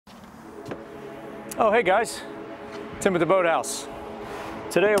Oh, hey guys, Tim at the Boathouse.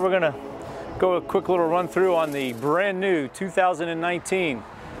 Today we're gonna go a quick little run through on the brand new 2019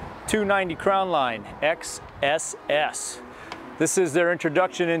 290 Crownline XSS. This is their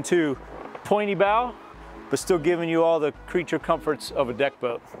introduction into pointy bow, but still giving you all the creature comforts of a deck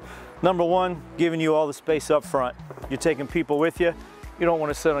boat. Number one, giving you all the space up front. You're taking people with you. You don't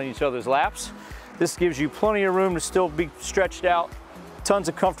want to sit on each other's laps. This gives you plenty of room to still be stretched out, tons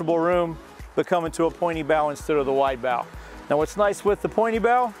of comfortable room, but coming to a pointy bow instead of the wide bow. Now what's nice with the pointy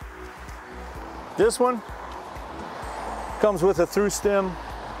bow, this one comes with a through stem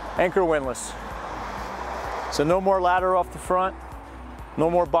anchor windlass. So no more ladder off the front, no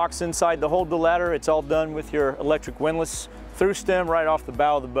more box inside to hold the ladder. It's all done with your electric windlass through stem right off the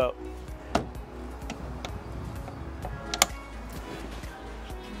bow of the boat.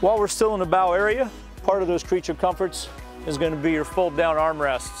 While we're still in the bow area, part of those creature comforts is going to be your fold down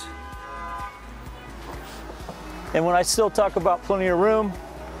armrests. And when I still talk about plenty of room,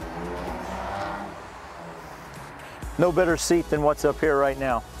 no better seat than what's up here right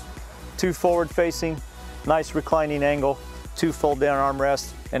now. Two forward facing, nice reclining angle, two fold down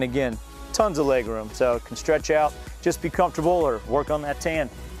armrests, and again, tons of leg room. So it can stretch out, just be comfortable or work on that tan.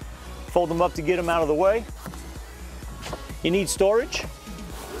 Fold them up to get them out of the way. You need storage.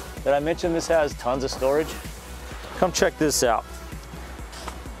 Did I mention this has tons of storage? Come check this out.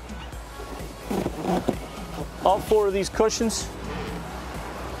 All four of these cushions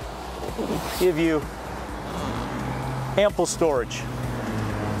give you ample storage.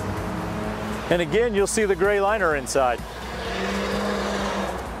 And again, you'll see the gray liner inside.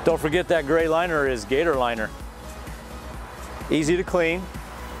 Don't forget that gray liner is gator liner. Easy to clean,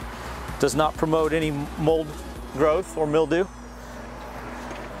 does not promote any mold growth or mildew.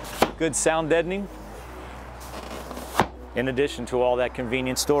 Good sound deadening, in addition to all that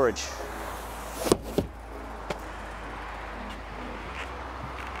convenient storage.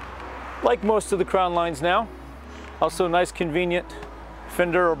 Like most of the Crownlines now, also nice convenient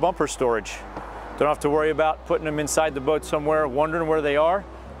fender or bumper storage. Don't have to worry about putting them inside the boat somewhere, wondering where they are.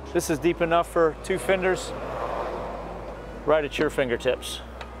 This is deep enough for two fenders right at your fingertips.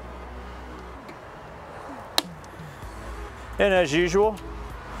 And as usual,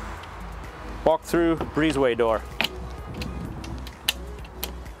 walk through breezeway door.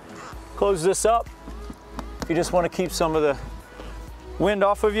 Close this up if you just want to keep some of the wind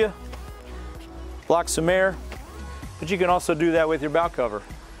off of you, block some air, but you can also do that with your bow cover.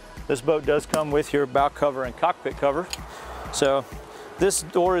 This boat does come with your bow cover and cockpit cover, so this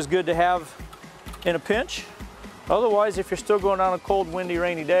door is good to have in a pinch. Otherwise, if you're still going on a cold, windy,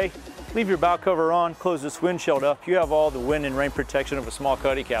 rainy day, leave your bow cover on, close this windshield up. You have all the wind and rain protection of a small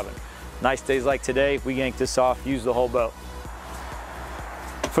cuddy cabin. Nice days like today, we yank this off, use the whole boat.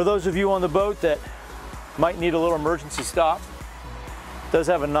 For those of you on the boat that might need a little emergency stop, it does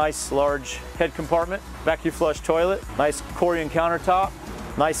have a nice large head compartment, vacuum flush toilet, nice Corian countertop,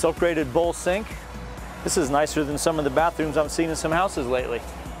 nice upgraded bowl sink. This is nicer than some of the bathrooms I've seen in some houses lately.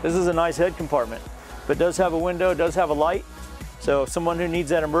 This is a nice head compartment, but it does have a window, it does have a light. So if someone who needs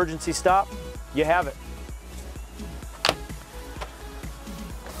that emergency stop, you have it.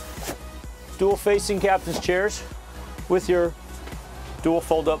 Dual facing captain's chairs with your dual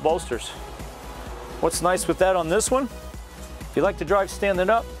fold up bolsters. What's nice with that on this one, if you like to drive standing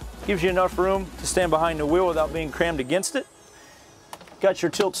up, gives you enough room to stand behind the wheel without being crammed against it. Got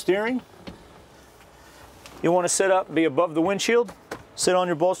your tilt steering. You want to sit up, be above the windshield, sit on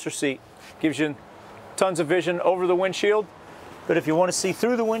your bolster seat. Gives you tons of vision over the windshield, but if you want to see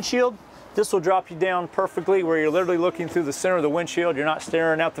through the windshield, this will drop you down perfectly where you're literally looking through the center of the windshield. You're not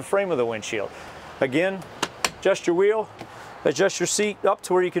staring out the frame of the windshield. Again, adjust your wheel, adjust your seat up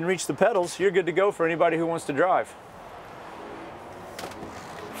to where you can reach the pedals. You're good to go for anybody who wants to drive.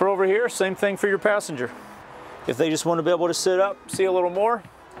 For over here, same thing for your passenger. If they just want to be able to sit up, see a little more,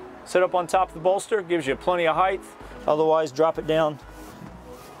 sit up on top of the bolster, gives you plenty of height. Otherwise, drop it down.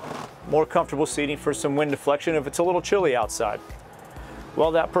 More comfortable seating for some wind deflection if it's a little chilly outside.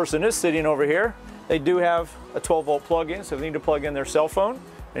 While that person is sitting over here, they do have a 12-volt plug-in, so if they need to plug in their cell phone,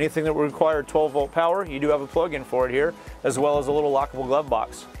 anything that would require 12-volt power, you do have a plug-in for it here, as well as a little lockable glove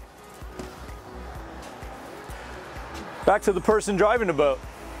box. Back to the person driving the boat.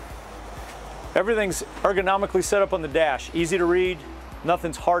 Everything's ergonomically set up on the dash, easy to read,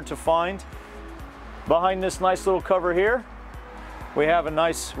 nothing's hard to find. Behind this nice little cover here, we have a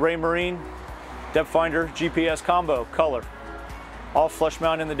nice Ray Marine depth finder GPS combo color. All flush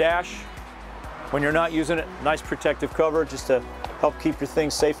mount in the dash. When you're not using it, nice protective cover just to help keep your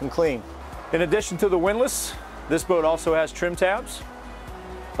things safe and clean. In addition to the windlass, this boat also has trim tabs.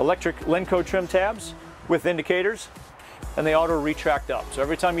 electric Lenco trim tabs with indicators, and they auto retract up. So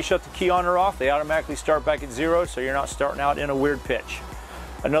every time you shut the key on or off, they automatically start back at 0, so you're not starting out in a weird pitch.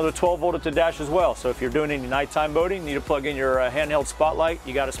 Another 12 volt at the dash as well, so if you're doing any nighttime boating, need to plug in your handheld spotlight,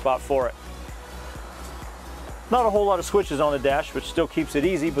 you got a spot for it. Not a whole lot of switches on the dash, which still keeps it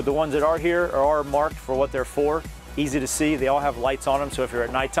easy, but the ones that are here are marked for what they're for. Easy to see, they all have lights on them, so if you're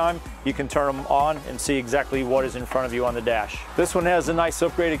at nighttime, you can turn them on and see exactly what is in front of you on the dash. This one has a nice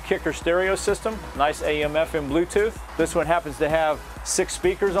upgraded kicker stereo system, nice AM, FM, Bluetooth. This one happens to have 6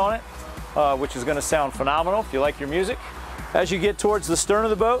 speakers on it, which is gonna sound phenomenal if you like your music. As you get towards the stern of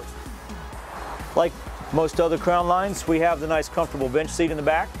the boat, like most other Crownlines, we have the nice comfortable bench seat in the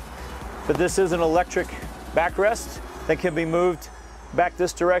back, but this is an electric backrest that can be moved back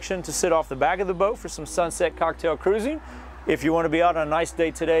this direction to sit off the back of the boat for some sunset cocktail cruising. If you want to be out on a nice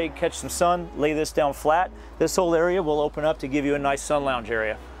day today, catch some sun, lay this down flat, this whole area will open up to give you a nice sun lounge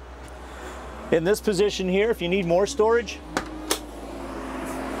area. In this position here, if you need more storage,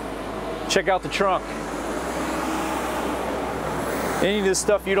 check out the trunk. Any of this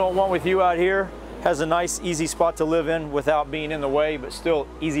stuff you don't want with you out here has a nice easy spot to live in without being in the way, but still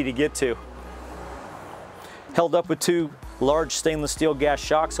easy to get to. Held up with 2 large stainless steel gas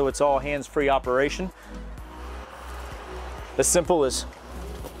shocks, so it's all hands-free operation. As simple as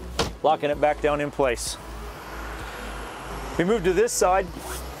locking it back down in place. We move to this side,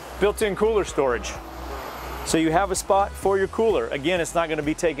 built-in cooler storage. So you have a spot for your cooler. Again, it's not going to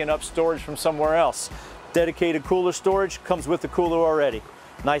be taking up storage from somewhere else. Dedicated cooler storage comes with the cooler already.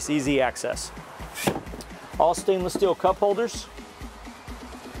 Nice, easy access. All stainless steel cup holders.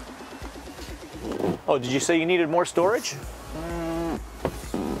 Oh, did you say you needed more storage?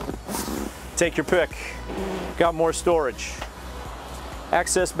 Take your pick. Got more storage.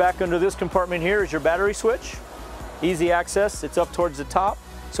 Access back under this compartment here is your battery switch. Easy access, it's up towards the top,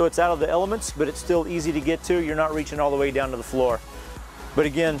 so it's out of the elements, but it's still easy to get to. You're not reaching all the way down to the floor. But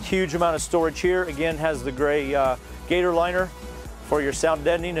again, huge amount of storage here. Again, has the gray gator liner for your sound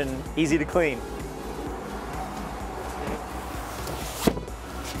deadening and easy to clean.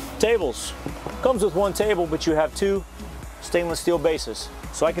 Tables. Comes with 1 table, but you have 2 stainless steel bases.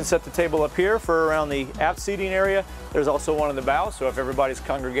 So I can set the table up here for around the aft seating area. There's also one in the bow, so if everybody's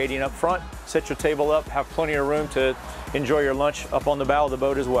congregating up front, set your table up, have plenty of room to enjoy your lunch up on the bow of the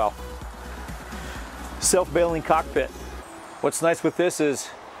boat as well. Self-bailing cockpit. What's nice with this is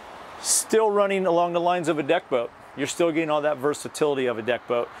still running along the lines of a deck boat. You're still getting all that versatility of a deck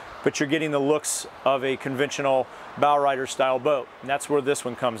boat, but you're getting the looks of a conventional bow rider style boat, and that's where this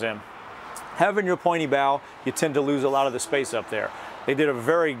one comes in. Having your pointy bow, you tend to lose a lot of the space up there. They did a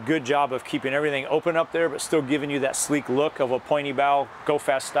very good job of keeping everything open up there, but still giving you that sleek look of a pointy bow, go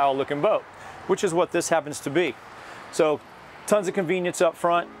fast style looking boat, which is what this happens to be. So tons of convenience up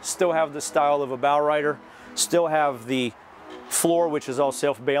front, still have the style of a bow rider, still have the floor, which is all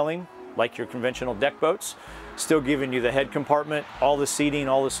self-bailing, like your conventional deck boats, still giving you the head compartment, all the seating,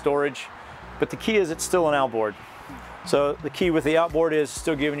 all the storage, but the key is it's still an outboard. So the key with the outboard is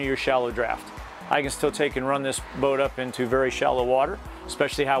still giving you your shallow draft. I can still take and run this boat up into very shallow water,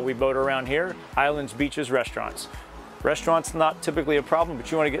 especially how we boat around here, islands, beaches, restaurants. Restaurants not typically a problem, but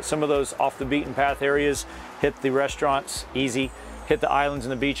you want to get some of those off the beaten path areas, hit the restaurants, easy. Hit the islands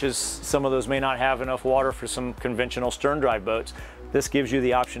and the beaches, some of those may not have enough water for some conventional stern drive boats. This gives you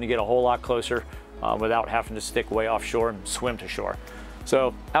the option to get a whole lot closer without having to stick way offshore and swim to shore.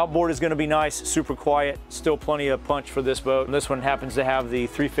 So outboard is going to be nice, super quiet, still plenty of punch for this boat. And this one happens to have the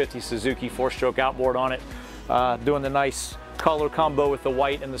 350 Suzuki 4-stroke outboard on it, doing the nice color combo with the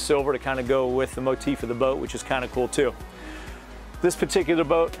white and the silver to kind of go with the motif of the boat, which is kind of cool too. This particular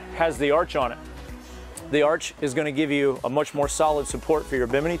boat has the arch on it. The arch is going to give you a much more solid support for your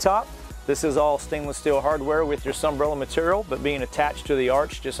bimini top. This is all stainless steel hardware with your sunbrella material, but being attached to the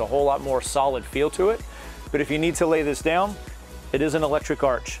arch, just a whole lot more solid feel to it. But if you need to lay this down, it is an electric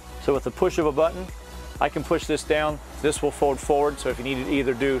arch. So with the push of a button, I can push this down. This will fold forward, so if you need to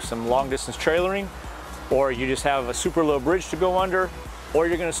either do some long distance trailering, or you just have a super low bridge to go under, or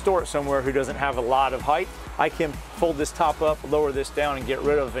you're going to store it somewhere who doesn't have a lot of height, I can fold this top up, lower this down, and get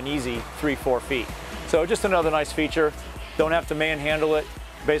rid of an easy 3-4 feet. So just another nice feature. Don't have to manhandle it.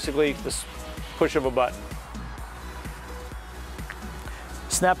 Basically, this push of a button.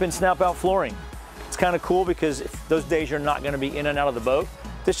 Snap in, snap out flooring. It's kind of cool because if those days you're not going to be in and out of the boat,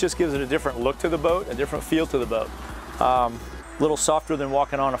 this just gives it a different look to the boat, a different feel to the boat. A little softer than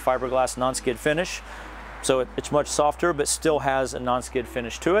walking on a fiberglass non-skid finish. So it's much softer, but still has a non-skid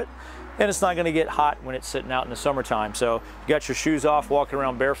finish to it. And it's not going to get hot when it's sitting out in the summertime. So you got your shoes off, walking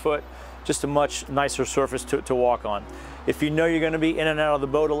around barefoot. just a much nicer surface to walk on. If you know you're going to be in and out of the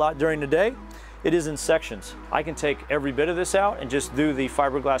boat a lot during the day, it is in sections. I can take every bit of this out and just do the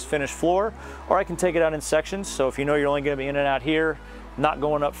fiberglass finished floor, or I can take it out in sections. So if you know you're only going to be in and out here, not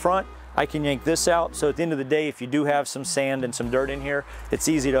going up front, I can yank this out. So at the end of the day, if you do have some sand and some dirt in here, it's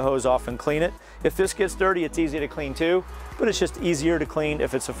easy to hose off and clean it. If this gets dirty, it's easy to clean too, but it's just easier to clean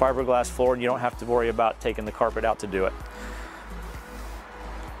if it's a fiberglass floor and you don't have to worry about taking the carpet out to do it.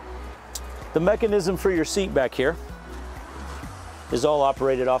 The mechanism for your seat back here is all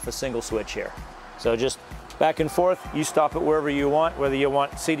operated off a single switch here. So just back and forth, you stop it wherever you want, whether you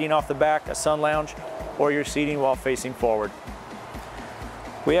want seating off the back, a sun lounge, or you're seating while facing forward.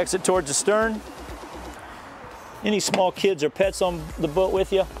 We exit towards the stern. Any small kids or pets on the boat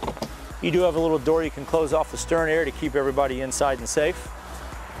with you, you do have a little door you can close off the stern area to keep everybody inside and safe.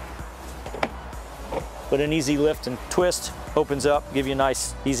 But an easy lift and twist opens up, give you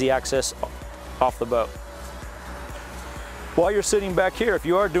nice, easy access off the boat. While you're sitting back here, if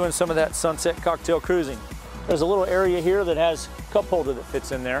you are doing some of that sunset cocktail cruising, there's a little area here that has a cup holder that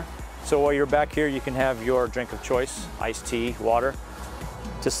fits in there. So while you're back here, you can have your drink of choice, iced tea, water,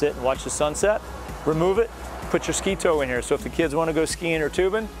 to sit and watch the sunset. Remove it, put your ski tow in here. So if the kids want to go skiing or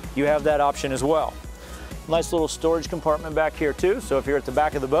tubing, you have that option as well. Nice little storage compartment back here too. So if you're at the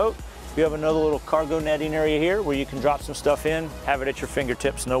back of the boat, you have another little cargo netting area here where you can drop some stuff in, have it at your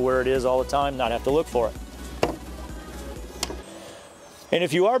fingertips, know where it is all the time, not have to look for it. And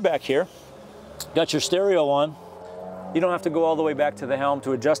if you are back here, got your stereo on, you don't have to go all the way back to the helm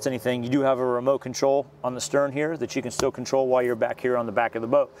to adjust anything. You do have a remote control on the stern here that you can still control while you're back here on the back of the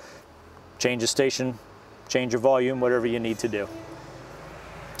boat. Change the station, change your volume, whatever you need to do.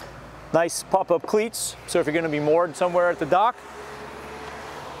 Nice pop-up cleats, so if you're going to be moored somewhere at the dock,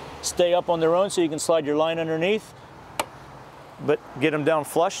 stay up on their own so you can slide your line underneath, but get them down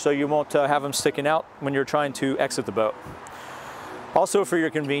flush so you won't have them sticking out when you're trying to exit the boat. Also for your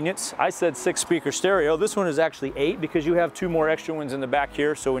convenience, I said 6-speaker stereo. This one is actually 8 because you have 2 more extra ones in the back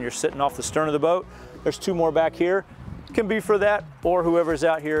here. So when you're sitting off the stern of the boat, there's 2 more back here. It can be for that or whoever's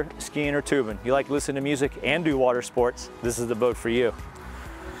out here skiing or tubing. You like to listen to music and do water sports, this is the boat for you.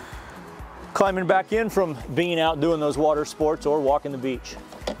 Climbing back in from being out doing those water sports or walking the beach.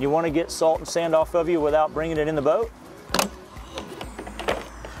 You want to get salt and sand off of you without bringing it in the boat?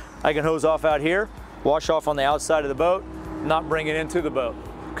 I can hose off out here, wash off on the outside of the boat, not bring it into the boat.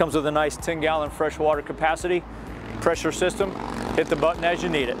 Comes with a nice 10-gallon freshwater capacity, pressure system. Hit the button as you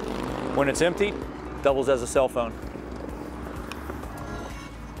need it. When it's empty, doubles as a cell phone.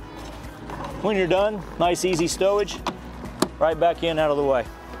 When you're done, nice easy stowage, right back in out of the way.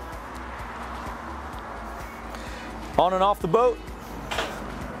 On and off the boat.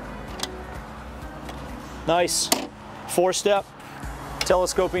 Nice 4-step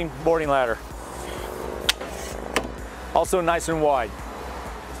telescoping boarding ladder. Also nice and wide.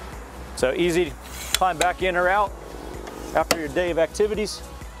 So easy to climb back in or out after your day of activities.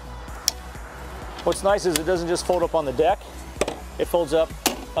 What's nice is it doesn't just fold up on the deck, it folds up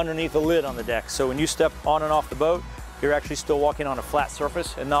underneath the lid on the deck. So when you step on and off the boat, you're actually still walking on a flat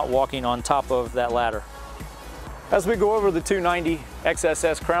surface and not walking on top of that ladder. As we go over the 290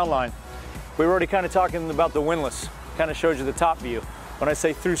 XSS Crownline, we were already kind of talking about the windlass. Kind of shows you the top view. When I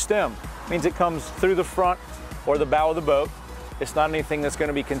say through stem, it means it comes through the front or the bow of the boat. It's not anything that's going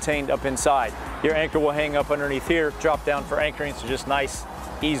to be contained up inside. Your anchor will hang up underneath here, drop down for anchoring, so just nice,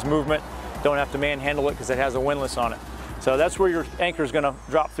 ease movement. Don't have to manhandle it because it has a windlass on it. So that's where your anchor is going to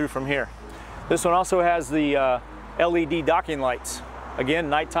drop through from here. This one also has the LED docking lights. Again,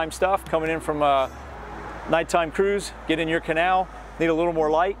 nighttime stuff, coming in from a nighttime cruise, get in your canal, need a little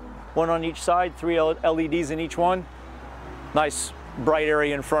more light, 1 on each side, 3 LEDs in each one. Nice bright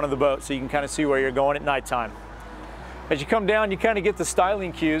area in front of the boat so you can kind of see where you're going at nighttime. As you come down, you kind of get the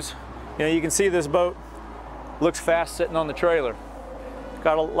styling cues. You know, you can see this boat looks fast sitting on the trailer.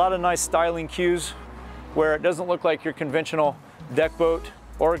 Got a lot of nice styling cues where it doesn't look like your conventional deck boat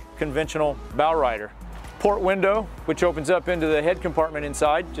or conventional bow rider. Port window, which opens up into the head compartment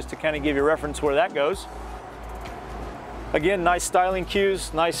inside, just to kind of give you reference where that goes. Again, nice styling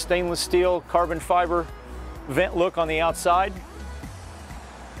cues, nice stainless steel, carbon fiber vent look on the outside.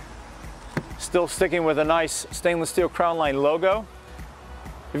 Still sticking with a nice stainless steel Crownline logo.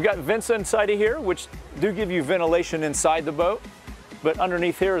 You've got vents inside of here, which do give you ventilation inside the boat, but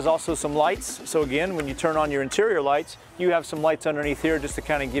underneath here is also some lights. So again, when you turn on your interior lights, you have some lights underneath here just to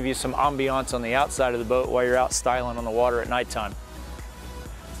kind of give you some ambiance on the outside of the boat while you're out styling on the water at nighttime.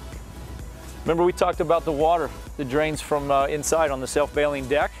 Remember we talked about the water that drains from inside on the self-bailing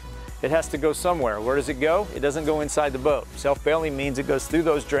deck? it has to go somewhere. Where does it go? It doesn't go inside the boat. Self-bailing means it goes through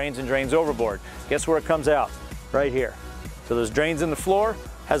those drains and drains overboard. Guess where it comes out? Right here. So those drains in the floor,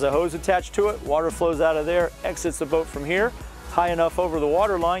 has a hose attached to it, water flows out of there, exits the boat from here, high enough over the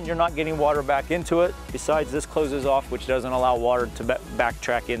water line, you're not getting water back into it. Besides, this closes off, which doesn't allow water to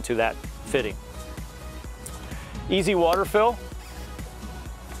backtrack into that fitting. Easy water fill.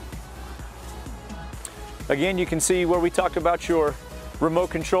 Again, you can see where we talked about your remote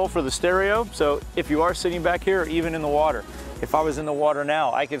control for the stereo. So if you are sitting back here, or even in the water, if I was in the water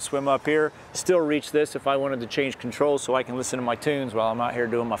now, I could swim up here, still reach this if I wanted to change controls so I can listen to my tunes while I'm out here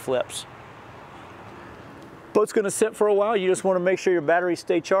doing my flips. Boat's gonna sit for a while. You just wanna make sure your batteries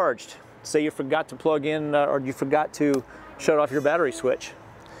stay charged. Say you forgot to plug in or you forgot to shut off your battery switch.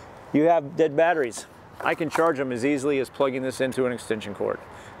 You have dead batteries. I can charge them as easily as plugging this into an extension cord.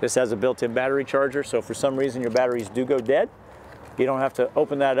 This has a built-in battery charger, so if for some reason your batteries do go dead, you don't have to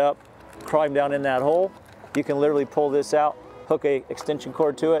open that up, climb down in that hole. You can literally pull this out, hook a extension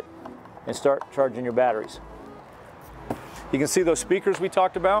cord to it, and start charging your batteries. You can see those speakers we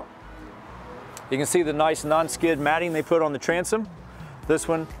talked about. You can see the nice non-skid matting they put on the transom. This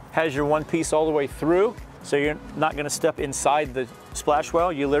one has your one piece all the way through, so you're not gonna step inside the splash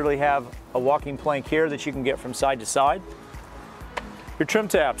well. You literally have a walking plank here that you can get from side to side. Your trim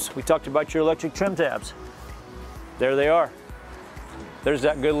tabs, we talked about your electric trim tabs. There they are. There's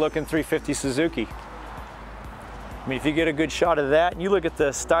that good looking 350 Suzuki. I mean, if you get a good shot of that, and you look at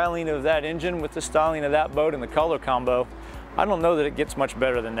the styling of that engine with the styling of that boat and the color combo, I don't know that it gets much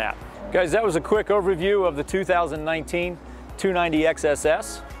better than that. Guys, that was a quick overview of the 2019 290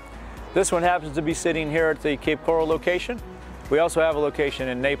 XSS. This one happens to be sitting here at the Cape Coral location. We also have a location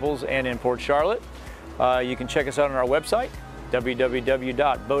in Naples and in Port Charlotte. You can check us out on our website,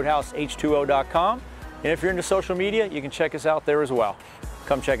 www.boathouseh2o.com. And if you're into social media, you can check us out there as well.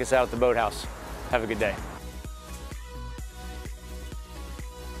 Come check us out at the Boathouse. Have a good day.